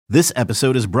This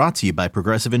episode is brought to you by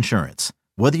Progressive Insurance.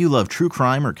 Whether you love true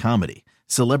crime or comedy,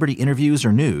 celebrity interviews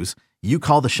or news, you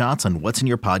call the shots on what's in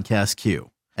your podcast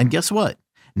queue. And guess what?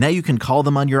 Now you can call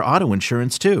them on your auto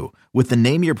insurance too with the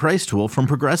Name Your Price tool from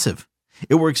Progressive.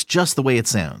 It works just the way it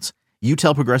sounds. You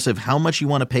tell Progressive how much you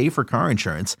want to pay for car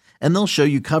insurance, and they'll show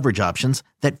you coverage options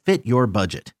that fit your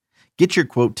budget. Get your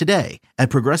quote today at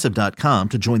Progressive.com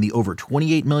to join the over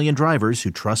 28 million drivers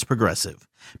who trust Progressive.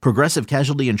 Progressive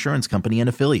Casualty Insurance Company and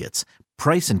Affiliates.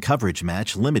 Price and coverage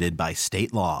match limited by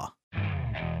state law.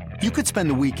 You could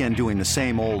spend the weekend doing the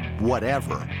same old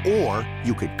whatever, or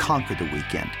you could conquer the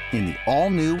weekend in the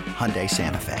all-new Hyundai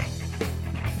Santa Fe.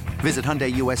 Visit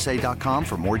HyundaiUSA.com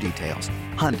for more details.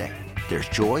 Hyundai, there's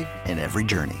joy in every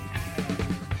journey.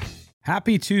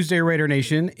 Happy Tuesday, Raider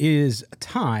Nation. It is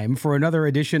time for another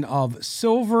edition of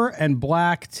Silver and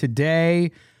Black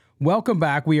Today. Welcome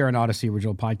back. We are an Odyssey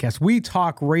original podcast. We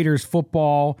talk Raiders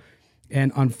football,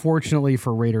 and unfortunately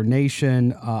for Raider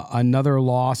Nation, another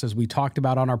loss as we talked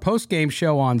about on our post-game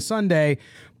show on Sunday.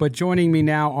 But joining me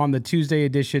now on the Tuesday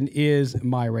edition is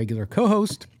my regular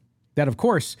co-host. That, of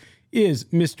course, is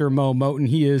Mr. Mo Moten.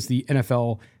 He is the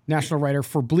NFL national writer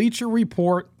for Bleacher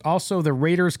Report, also the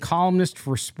Raiders columnist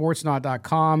for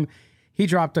Sportsnaut.com. He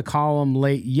dropped a column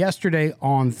late yesterday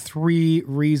on 3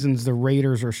 reasons the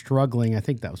Raiders are struggling. I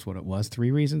think that was what it was.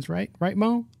 3 reasons, right? Right,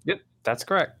 Mo? Yep, that's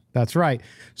correct. That's right.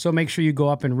 So make sure you go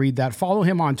up and read that. Follow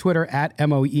him on Twitter at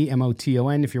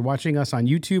MOEMOTON. If you're watching us on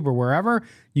YouTube or wherever,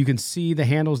 you can see the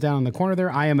handles down in the corner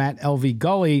there. I am at LV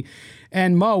Gully.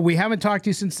 And Mo, we haven't talked to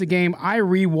you since the game. I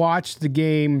rewatched the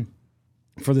game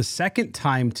for the second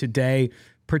time today.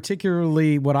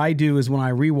 Particularly what I do is when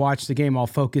I rewatch the game, I'll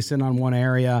focus in on one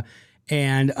area.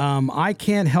 And I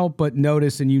can't help but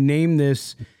notice, and you name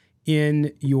this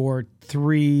in your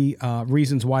 3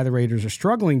 reasons why the Raiders are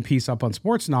struggling piece up on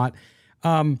Sportsnaut,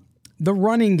 the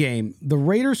running game. The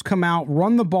Raiders come out,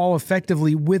 run the ball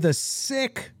effectively with a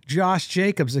sick Josh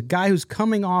Jacobs, a guy who's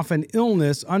coming off an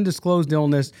illness, undisclosed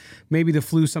illness, maybe the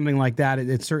flu, something like that.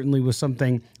 It certainly was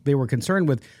something they were concerned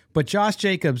with. But Josh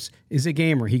Jacobs is a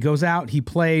gamer. He goes out, he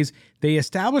plays. They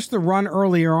establish the run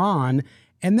earlier on,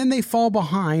 and then they fall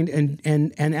behind.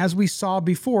 And as we saw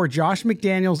before, Josh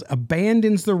McDaniels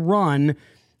abandons the run.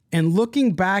 And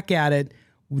looking back at it,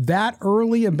 that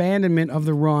early abandonment of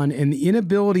the run and the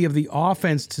inability of the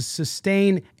offense to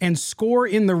sustain and score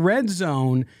in the red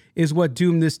zone is what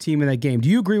doomed this team in that game. Do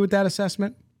you agree with that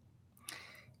assessment?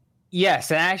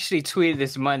 Yes, I actually tweeted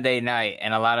this Monday night,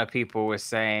 and a lot of people were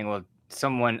saying, well,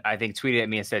 someone I think tweeted at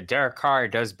me and said, Derek Carr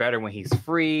does better when he's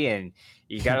free, and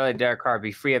you got to let Derek Carr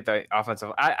be free at the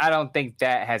offensive. I don't think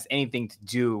that has anything to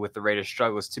do with the Raiders'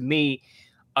 struggles. To me,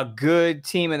 a good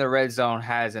team in the red zone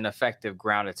has an effective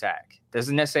ground attack.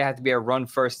 Doesn't necessarily have to be a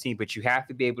run-first team, but you have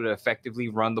to be able to effectively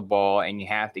run the ball, and you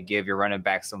have to give your running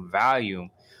back some volume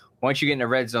once you get in the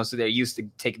red zone, so they're used to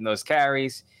taking those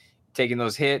carries, taking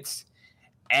those hits,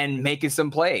 and making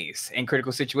some plays in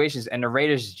critical situations. And the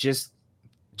Raiders just,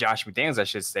 Josh McDaniels, I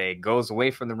should say, goes away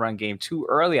from the run game too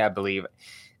early, I believe.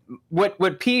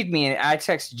 What peeved me, and I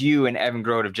texted you and Evan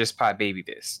Grode just Pot Baby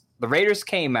this. The Raiders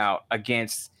came out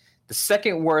against the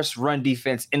second worst run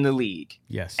defense in the league.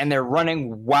 Yes. And they're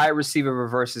running wide receiver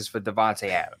reverses for Devontae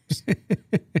Adams.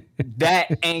 That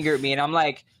angered me. And I'm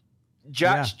like,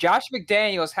 Josh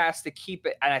McDaniels has to keep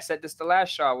it. And I said this the last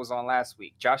show I was on last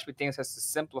week. Josh McDaniels has to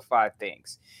simplify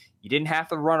things. You didn't have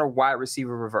to run a wide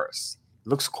receiver reverse.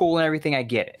 Looks cool and everything. I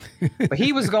get it. But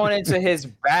he was going into his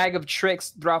bag of tricks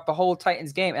throughout the whole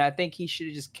Titans game. And I think he should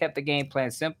have just kept the game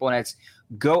plan simple. And it's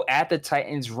go at the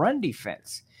Titans run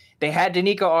defense. They had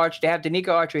Danico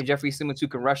Archer and Jeffrey Simmons who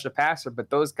can rush the passer, but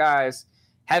those guys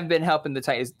have been helping the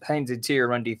Titans interior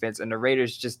run defense, and the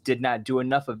Raiders just did not do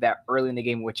enough of that early in the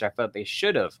game, which I felt they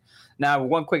should have. Now,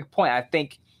 one quick point, I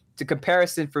think the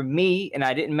comparison for me, and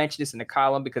I didn't mention this in the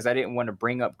column because I didn't want to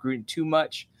bring up Gruden too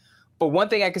much, but one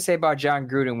thing I could say about John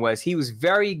Gruden was he was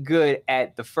very good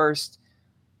at the first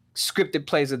scripted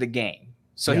plays of the game.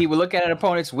 So he would look at an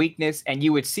opponent's weakness, and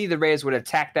you would see the Raiders would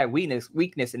attack that weakness,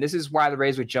 and this is why the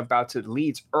Raiders would jump out to the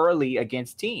leads early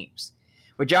against teams.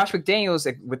 With Josh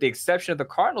McDaniels, with the exception of the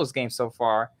Cardinals game so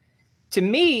far, to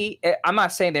me, I'm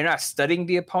not saying they're not studying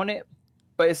the opponent,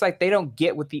 but it's like they don't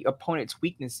get what the opponent's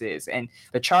weakness is. And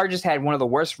the Chargers had one of the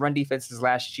worst run defenses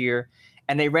last year,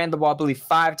 and they ran the ball, I believe,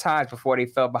 5 times before they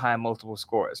fell behind multiple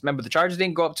scores. Remember, the Chargers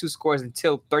didn't go up 2 scores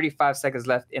until 35 seconds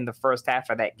left in the first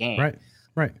half of that game.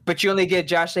 Right. But you only get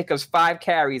Josh Jacobs 5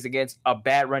 carries against a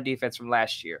bad run defense from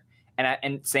last year.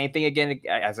 And same thing again,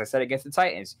 as I said, against the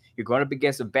Titans. You're going up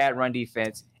against a bad run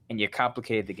defense, and you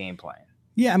complicated the game plan.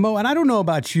 Yeah, Mo, and I don't know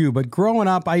about you, but growing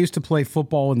up, I used to play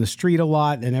football in the street a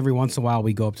lot, and every once in a while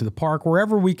we go up to the park.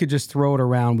 Wherever we could just throw it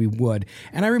around, we would.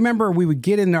 And I remember we would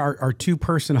get in our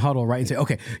two-person huddle, right, and say,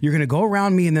 okay, you're going to go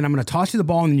around me, and then I'm going to toss you the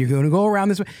ball, and then you're going to go around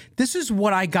this way. This is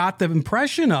what I got the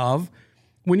impression of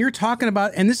when you're talking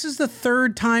about, and this is the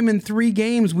third time in 3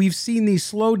 games we've seen these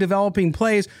slow developing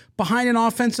plays behind an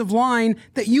offensive line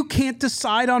that you can't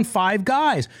decide on 5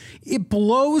 guys. It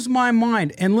blows my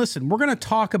mind. And listen, we're going to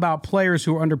talk about players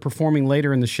who are underperforming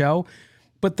later in the show,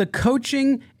 but the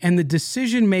coaching and the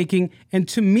decision making, and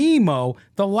to me, Mo,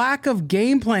 the lack of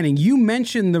game planning. You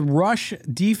mentioned the rush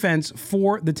defense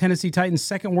for the Tennessee Titans,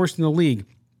 second worst in the league.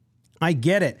 I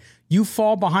get it. You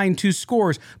fall behind 2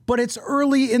 scores, but it's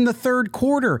early in the third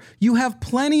quarter. You have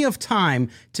plenty of time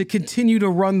to continue to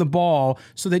run the ball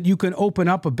so that you can open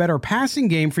up a better passing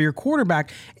game for your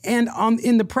quarterback. And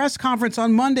in the press conference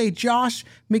on Monday, Josh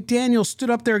McDaniels stood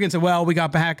up there and said, well, we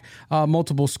got back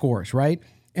multiple scores, right?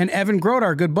 And Evan Grote,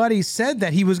 our good buddy, said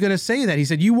that he was going to say that. He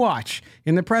said, you watch.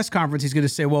 In the press conference, he's going to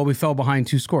say, well, we fell behind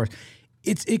 2 scores.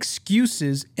 It's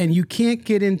excuses, and you can't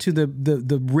get into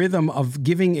the rhythm of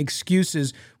giving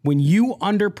excuses when you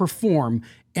underperform.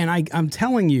 And I'm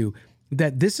telling you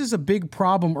that this is a big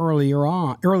problem early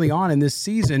on in this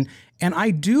season. And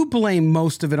I do blame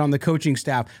most of it on the coaching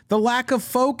staff. The lack of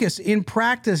focus in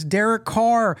practice. Derek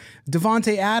Carr,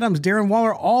 Davante Adams, Darren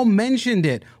Waller all mentioned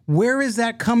it. Where is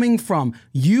that coming from?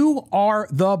 You are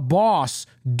the boss.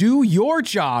 Do your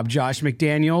job, Josh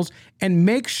McDaniels, and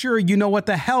make sure you know what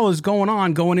the hell is going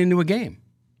on going into a game.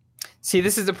 See,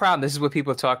 this is the problem. This is what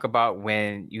people talk about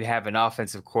when you have an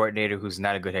offensive coordinator who's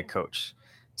not a good head coach.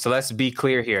 So let's be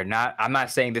clear here. I'm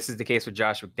not saying this is the case with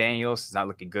Josh McDaniels. It's not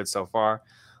looking good so far.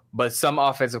 But some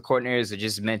offensive coordinators are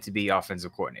just meant to be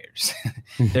offensive coordinators.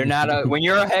 They're not when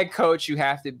you're a head coach, you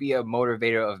have to be a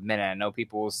motivator of men. And I know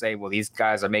people will say, well, these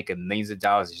guys are making millions of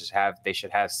dollars. They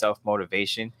should have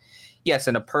self-motivation. Yes,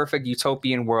 in a perfect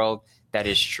utopian world, that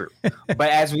is true. But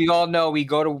as we all know, we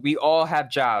all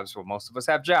have jobs. Well, most of us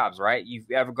have jobs, right?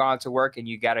 You've ever gone to work and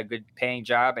you got a good paying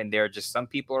job, and there are just some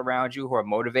people around you who are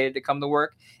motivated to come to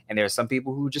work, and there are some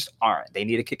people who just aren't. They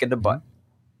need a kick in the butt.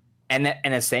 And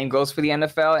the same goes for the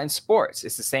NFL and sports.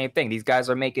 It's the same thing. These guys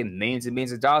are making millions and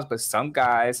millions of dollars, but some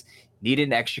guys need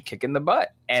an extra kick in the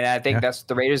butt. And I think that's what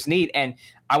the Raiders need. And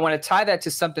I want to tie that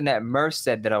to something that Murph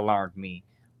said that alarmed me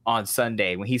on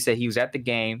Sunday when he said he was at the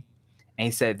game and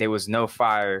he said there was no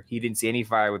fire. He didn't see any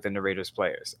fire within the Raiders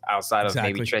players outside of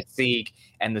maybe Trent Sieg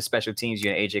and the special teams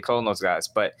unit, AJ Cole and those guys.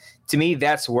 But to me,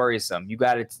 that's worrisome.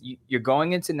 You're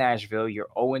going into Nashville. You're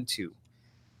 0-2.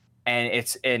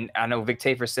 And I know Vic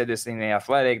Tafur said this in The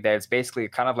Athletic, that it's basically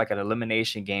kind of like an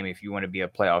elimination game if you want to be a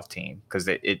playoff team, because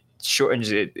it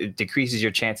shortens it decreases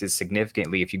your chances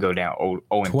significantly if you go down 0-3.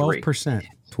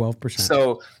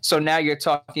 12%. So now you're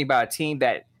talking about a team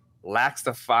that lacks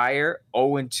the fire,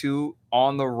 0-2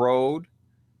 on the road.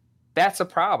 That's a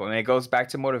problem. And it goes back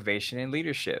to motivation and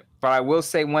leadership. But I will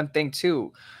say one thing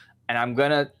too, and I'm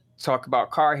gonna talk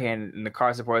about Carr here, and the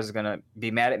Carr supporters are gonna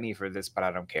be mad at me for this, but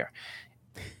I don't care.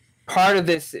 Part of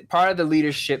the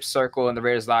leadership circle in the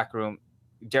Raiders locker room,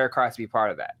 Derek Carr has to be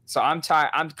part of that. So I'm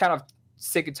tired. I'm kind of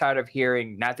sick and tired of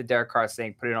hearing, not that Derek Carr is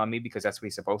saying put it on me, because that's what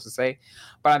he's supposed to say,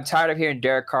 but I'm tired of hearing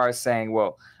Derek Carr saying,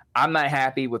 well, I'm not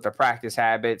happy with the practice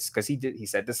habits, because he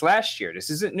said this last year. This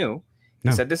isn't new.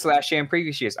 He said this last year and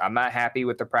previous years. I'm not happy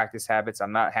with the practice habits.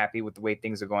 I'm not happy with the way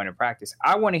things are going in practice.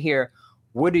 I want to hear,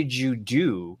 what did you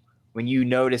do when you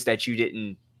noticed that you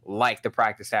didn't like the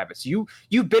practice habits?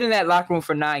 You've been in that locker room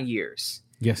for 9 years.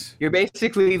 Yes. You're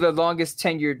basically the longest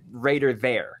tenured Raider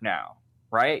there now,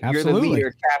 right? Absolutely. You're the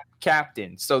leader,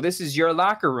 captain. So this is your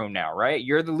locker room now, right?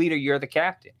 You're the leader. You're the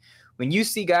captain. When you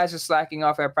see guys are slacking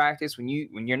off at practice, when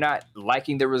you're not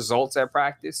liking the results at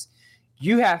practice,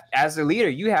 you have, as a leader,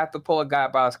 you have to pull a guy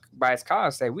by his collar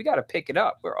and say, we got to pick it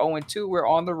up. We're 0-2. We're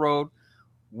on the road.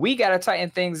 We got to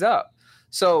tighten things up.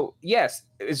 So yes,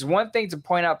 it's one thing to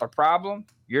point out the problem.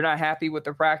 You're not happy with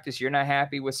the practice. You're not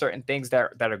happy with certain things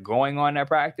that are going on in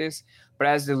practice. But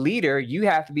as the leader, you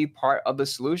have to be part of the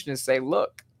solution and say,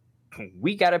 look,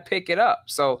 we got to pick it up.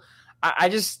 So I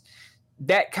just,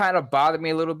 that kind of bothered me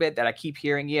a little bit, that I keep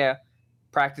hearing,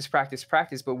 practice.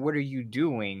 But what are you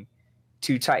doing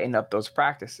to tighten up those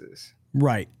practices?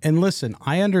 Right. And listen,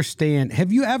 I understand.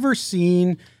 Have you ever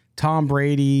seen Tom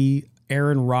Brady,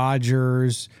 Aaron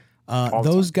Rodgers,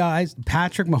 those guys,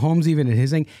 Patrick Mahomes, even at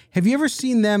his thing? Have you ever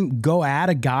seen them go at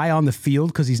a guy on the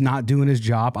field because he's not doing his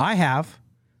job? I have,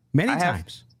 many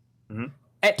times. Mm-hmm.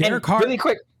 And Carr, really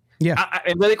quick, Yeah.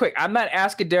 And really quick, I'm not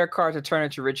asking Derek Carr to turn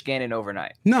into Rich Gannon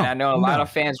overnight. No. And I know a lot of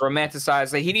fans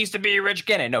romanticize he needs to be Rich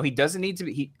Gannon. No, he doesn't need to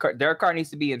be. Derek Carr needs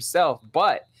to be himself.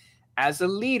 But as a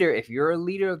leader, if you're a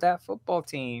leader of that football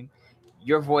team,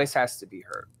 your voice has to be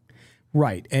heard.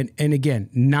 Right. And again,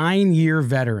 9-year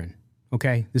veteran.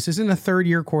 Okay. This isn't a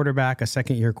third-year quarterback, a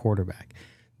second-year quarterback.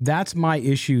 That's my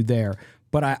issue there.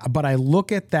 But I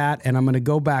look at that, and I'm going to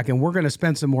go back, and we're going to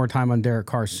spend some more time on Derek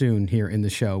Carr soon here in the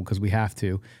show because we have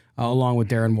to, along with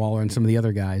Darren Waller and some of the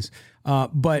other guys.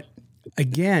 But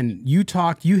again, you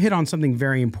hit on something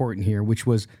very important here, which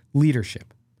was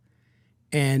leadership.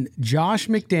 And Josh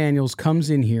McDaniels comes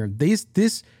in here.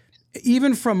 This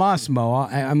even from us, Mo,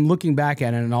 I'm looking back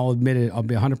at it, and I'll admit it, I'll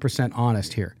be 100%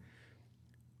 honest here.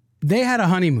 They had a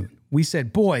honeymoon. We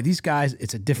said, boy, these guys,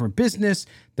 it's a different business.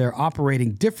 They're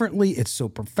operating differently. It's so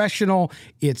professional.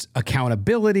 It's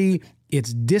accountability.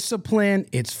 It's discipline.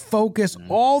 It's focus.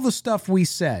 All the stuff we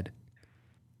said.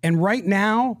 And right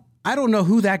now, I don't know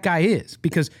who that guy is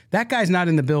because that guy's not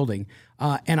in the building.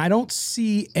 And I don't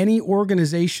see any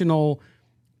organizational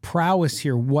prowess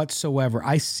here whatsoever.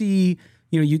 I see,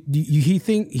 you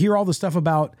hear all the stuff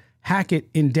about Hackett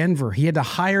in Denver. He had to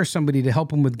hire somebody to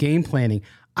help him with game planning.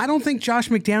 I don't think Josh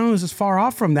McDaniels is far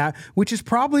off from that, which is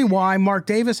probably why Mark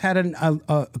Davis had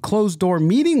a closed-door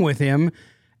meeting with him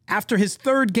after his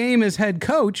third game as head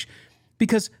coach,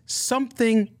 because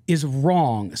something is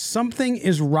wrong. Something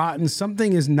is rotten.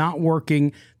 Something is not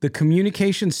working. The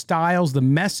communication styles, the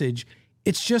message,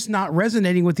 it's just not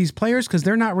resonating with these players because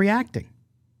they're not reacting.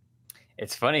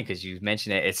 It's funny because you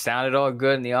mentioned it. It sounded all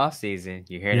good in the offseason.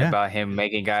 You're hearing about him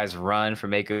making guys run for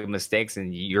making mistakes,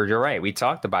 and you're right. We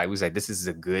talked about it. We was like, this is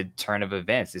a good turn of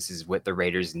events. This is what the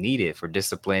Raiders needed for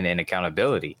discipline and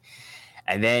accountability.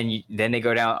 And then they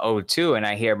go down 0-2, and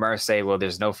I hear Murph say, well,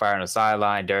 there's no fire on the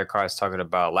sideline. Derek Carr is talking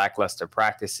about lackluster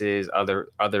practices.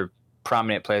 Other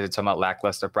prominent players are talking about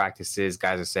lackluster practices.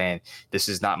 Guys are saying, this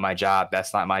is not my job.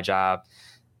 That's not my job.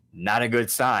 Not a good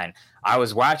sign. I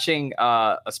was watching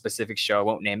a specific show. I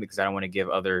won't name it because I don't want to give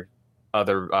other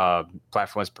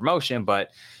platforms promotion,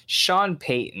 but Sean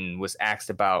Payton was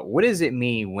asked about what does it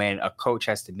mean when a coach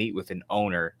has to meet with an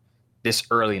owner this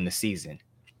early in the season?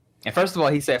 And first of all,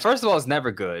 he said, it's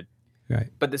never good. Right.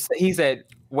 But he said,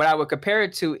 what I would compare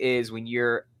it to is when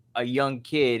you're a young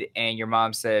kid and your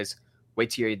mom says,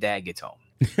 wait till your dad gets home.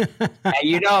 And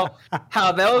you know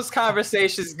how those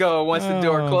conversations go once the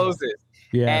door closes.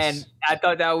 Yes. And I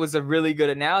thought that was a really good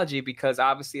analogy because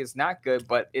obviously it's not good,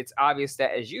 but it's obvious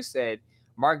that, as you said,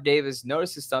 Mark Davis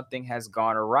notices something has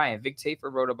gone awry. And Vic Tafur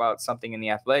wrote about something in The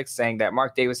Athletic saying that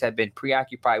Mark Davis had been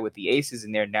preoccupied with the Aces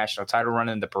in their national title run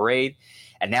in the parade.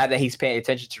 And now that he's paying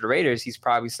attention to the Raiders, he's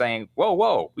probably saying,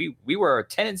 whoa, we were a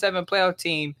 10-7 playoff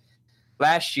team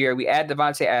last year. We add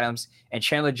Davante Adams and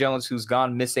Chandler Jones, who's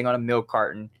gone missing on a milk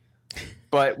carton.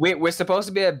 But we're supposed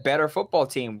to be a better football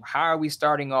team. How are we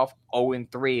starting off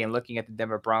 0-3 and looking at the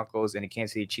Denver Broncos and the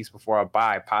Kansas City Chiefs before our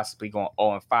bye, possibly going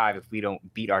 0-5 if we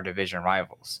don't beat our division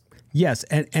rivals? Yes,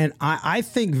 and I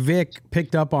think Vic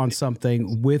picked up on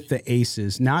something with the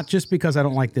Aces, not just because I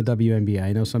don't like the WNBA.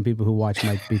 I know some people who watch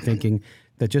might be thinking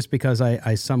that just because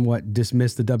I somewhat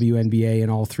dismiss the WNBA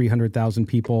and all 300,000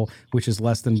 people, which is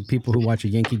less than people who watch a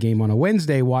Yankee game on a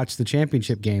Wednesday, watch the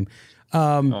championship game.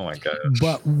 Oh my God!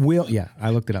 But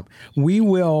I looked it up. We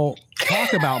will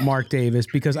talk about Mark Davis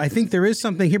because I think there is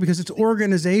something here because it's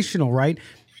organizational, right?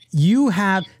 You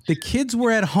have the kids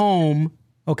were at home,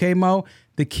 okay, Mo?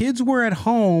 The kids were at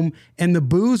home and the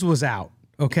booze was out,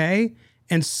 okay?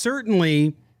 And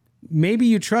certainly maybe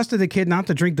you trusted the kid not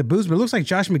to drink the booze, but it looks like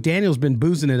Josh McDaniels been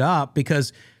boozing it up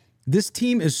because this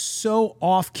team is so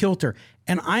off kilter.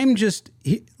 And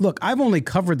look, I've only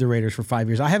covered the Raiders for 5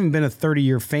 years. I haven't been a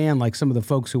 30-year fan like some of the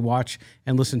folks who watch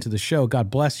and listen to the show. God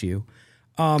bless you.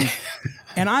 And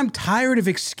I'm tired of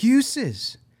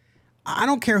excuses. I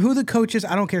don't care who the coach is.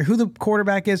 I don't care who the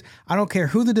quarterback is. I don't care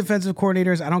who the defensive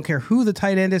coordinator is. I don't care who the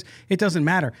tight end is. It doesn't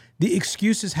matter. The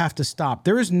excuses have to stop.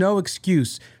 There is no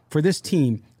excuse for this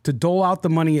team to dole out the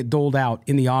money it doled out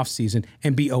in the offseason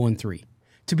and be 0-3.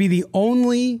 To be the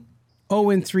only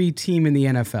 0-3 team in the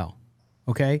NFL.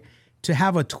 Okay, to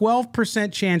have a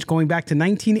 12% chance going back to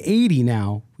 1980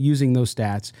 now, using those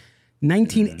stats,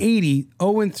 1980,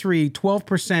 0-3,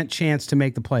 12% chance to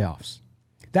make the playoffs.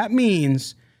 That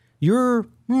means you're,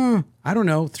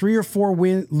 3 or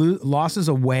 4 losses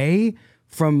away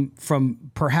from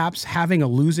perhaps having a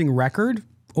losing record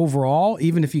overall,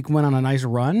 even if you went on a nice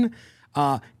run.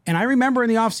 And I remember in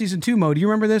the offseason too, Mo, do you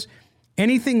remember this?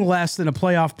 Anything less than a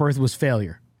playoff berth was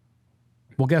failure.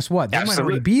 Well, guess what? They might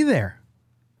already be there.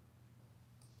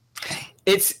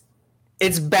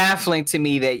 It's baffling to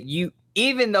me that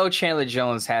even though Chandler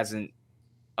Jones hasn't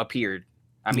appeared,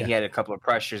 I mean, he had a couple of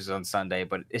pressures on Sunday,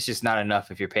 but it's just not enough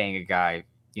if you're paying a guy,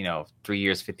 3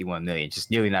 years, $51 million,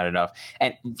 just nearly not enough.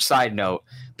 And side note,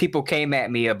 people came at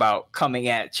me about coming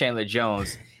at Chandler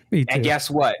Jones. And guess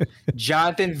what?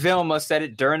 Jonathan Vilma said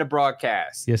it during the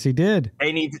broadcast. Yes, he did.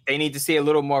 They need to see a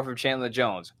little more from Chandler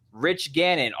Jones. Rich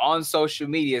Gannon on social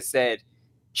media said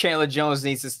Chandler Jones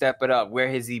needs to step it up. Where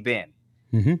has he been?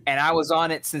 Mm-hmm. And I was on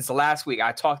it since last week.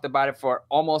 I talked about it for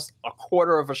almost a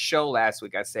quarter of a show last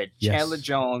week. I said, Chandler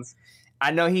Jones,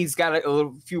 I know he's got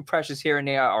a few pressures here and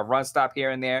there, a run stop here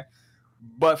and there,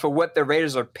 but for what the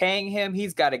Raiders are paying him,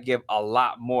 he's got to give a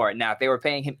lot more. Now, if they were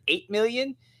paying him $8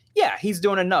 million, yeah, he's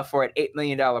doing enough for an $8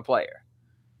 million player.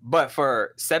 But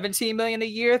for $17 million a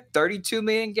year, $32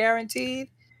 million guaranteed,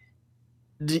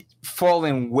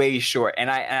 falling way short.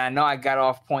 And I know I got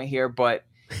off point here, but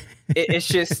it's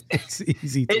just it's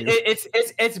easy.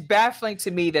 It's baffling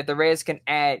to me that the Raiders can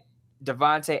add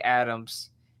Davante Adams,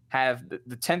 have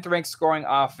the 10th ranked scoring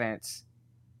offense,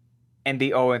 and be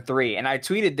 0-3. And I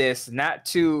tweeted this not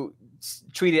to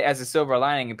tweet it as a silver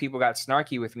lining, and people got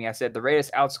snarky with me. I said the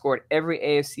Raiders outscored every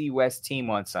AFC West team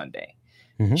on Sunday.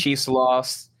 Mm-hmm. Chiefs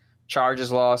lost,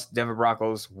 Chargers lost, Denver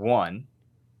Broncos won,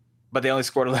 but they only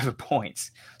scored 11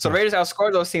 points. So the Raiders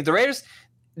outscored those teams. The Raiders.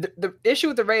 The issue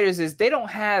with the Raiders is they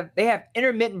have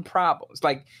intermittent problems.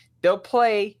 Like they'll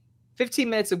play 15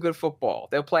 minutes of good football.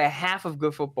 They'll play a half of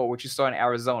good football, which you saw in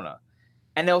Arizona,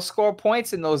 and they'll score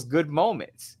points in those good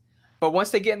moments. But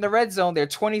once they get in the red zone, they're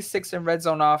 26 in red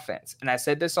zone offense. And I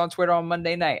said this on Twitter on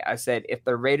Monday night. I said, if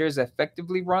the Raiders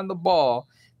effectively run the ball,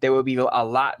 they will be a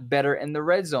lot better in the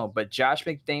red zone. But Josh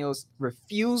McDaniels'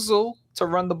 refusal to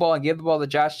run the ball and give the ball to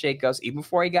Josh Jacobs, even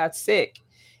before he got sick,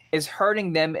 is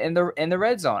hurting them in the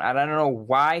red zone. And I don't know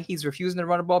why he's refusing to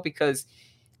run the ball, because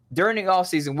during the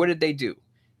offseason, what did they do?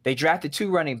 They drafted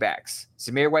 2 running backs,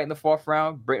 Zamir White in the 4th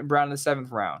round, Britton Brown in the 7th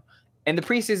round. In the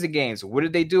preseason games, what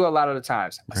did they do a lot of the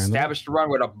times? Establish the run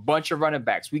with a bunch of running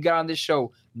backs. We got on this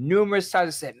show numerous times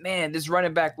and said, man, this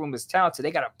running back room is talented.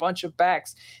 They got a bunch of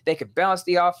backs. They could balance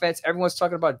the offense. Everyone's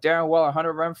talking about Darren Waller,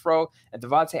 Hunter Renfrow, and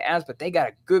Davante Adams, but they got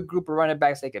a good group of running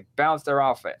backs. They could balance their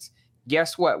offense.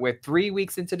 Guess what? We're 3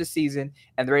 weeks into the season,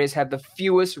 and the Raiders have the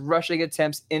fewest rushing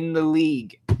attempts in the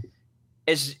league.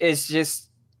 It's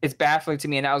baffling to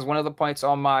me, and that was one of the points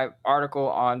on my article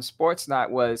on Sportsnet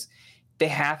was they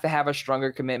have to have a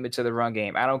stronger commitment to the run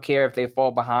game. I don't care if they fall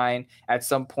behind at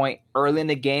some point early in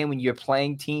the game when you're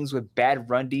playing teams with bad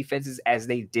run defenses, as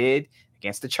they did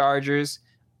against the Chargers,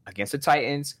 against the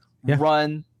Titans. Yeah.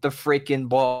 Run the freaking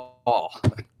ball.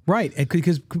 Right,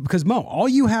 because Mo, all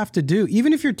you have to do,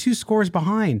 even if you're 2 scores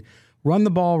behind, run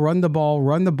the ball,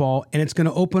 and it's going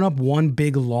to open up one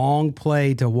big long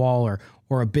play to Waller,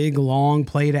 or a big long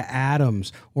play to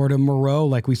Adams, or to Moreau,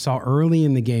 like we saw early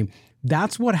in the game.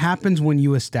 That's what happens when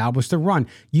you establish the run.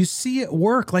 You see it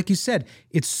work, like you said.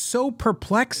 It's so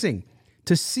perplexing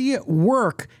to see it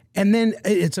work, and then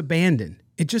it's abandoned.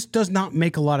 It just does not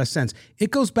make a lot of sense.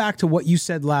 It goes back to what you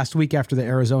said last week after the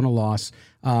Arizona loss.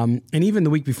 And even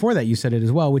the week before that, you said it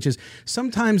as well, which is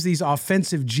sometimes these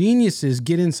offensive geniuses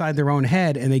get inside their own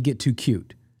head and they get too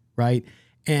cute, right?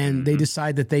 And they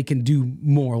decide that they can do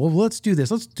more. Well, let's do this.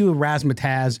 Let's do a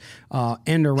razzmatazz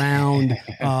end around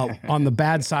on the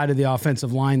bad side of the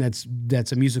offensive line.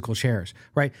 That's a musical chairs,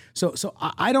 right? So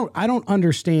I don't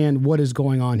understand what is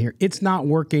going on here. It's not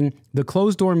working. The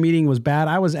closed door meeting was bad.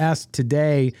 I was asked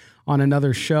today on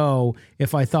another show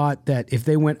if I thought that if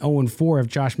they went 0-4, if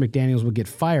Josh McDaniels would get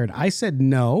fired. I said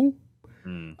no.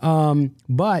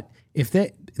 But if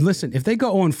they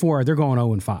go 0-4, they're going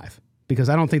 0-5. Because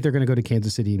I don't think they're going to go to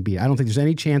Kansas City and beat it. I don't think there's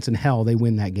any chance in hell they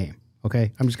win that game.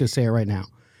 Okay? I'm just going to say it right now.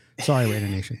 Sorry, Raider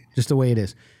Nation. Just the way it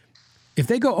is. If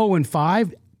they go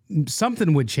 0-5,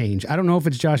 something would change. I don't know if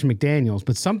it's Josh McDaniels,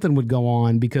 but something would go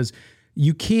on, because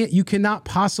you cannot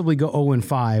possibly go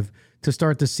 0-5 to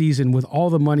start the season with all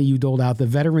the money you doled out, the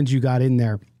veterans you got in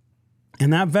there.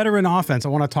 And that veteran offense I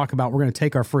want to talk about. We're going to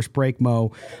take our first break,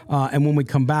 Mo. And when we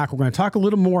come back, we're going to talk a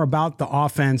little more about the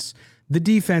offense, the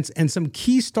defense, and some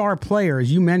key star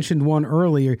players. You mentioned one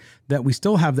earlier that we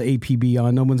still have the APB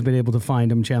on. No one's been able to find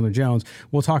him, Chandler Jones.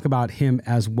 We'll talk about him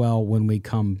as well when we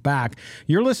come back.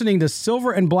 You're listening to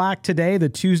Silver and Black today, the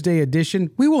Tuesday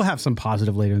edition. We will have some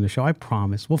positive later in the show. I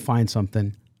promise. We'll find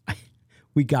something.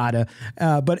 We gotta.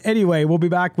 But anyway, we'll be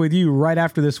back with you right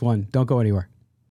after this one. Don't go anywhere.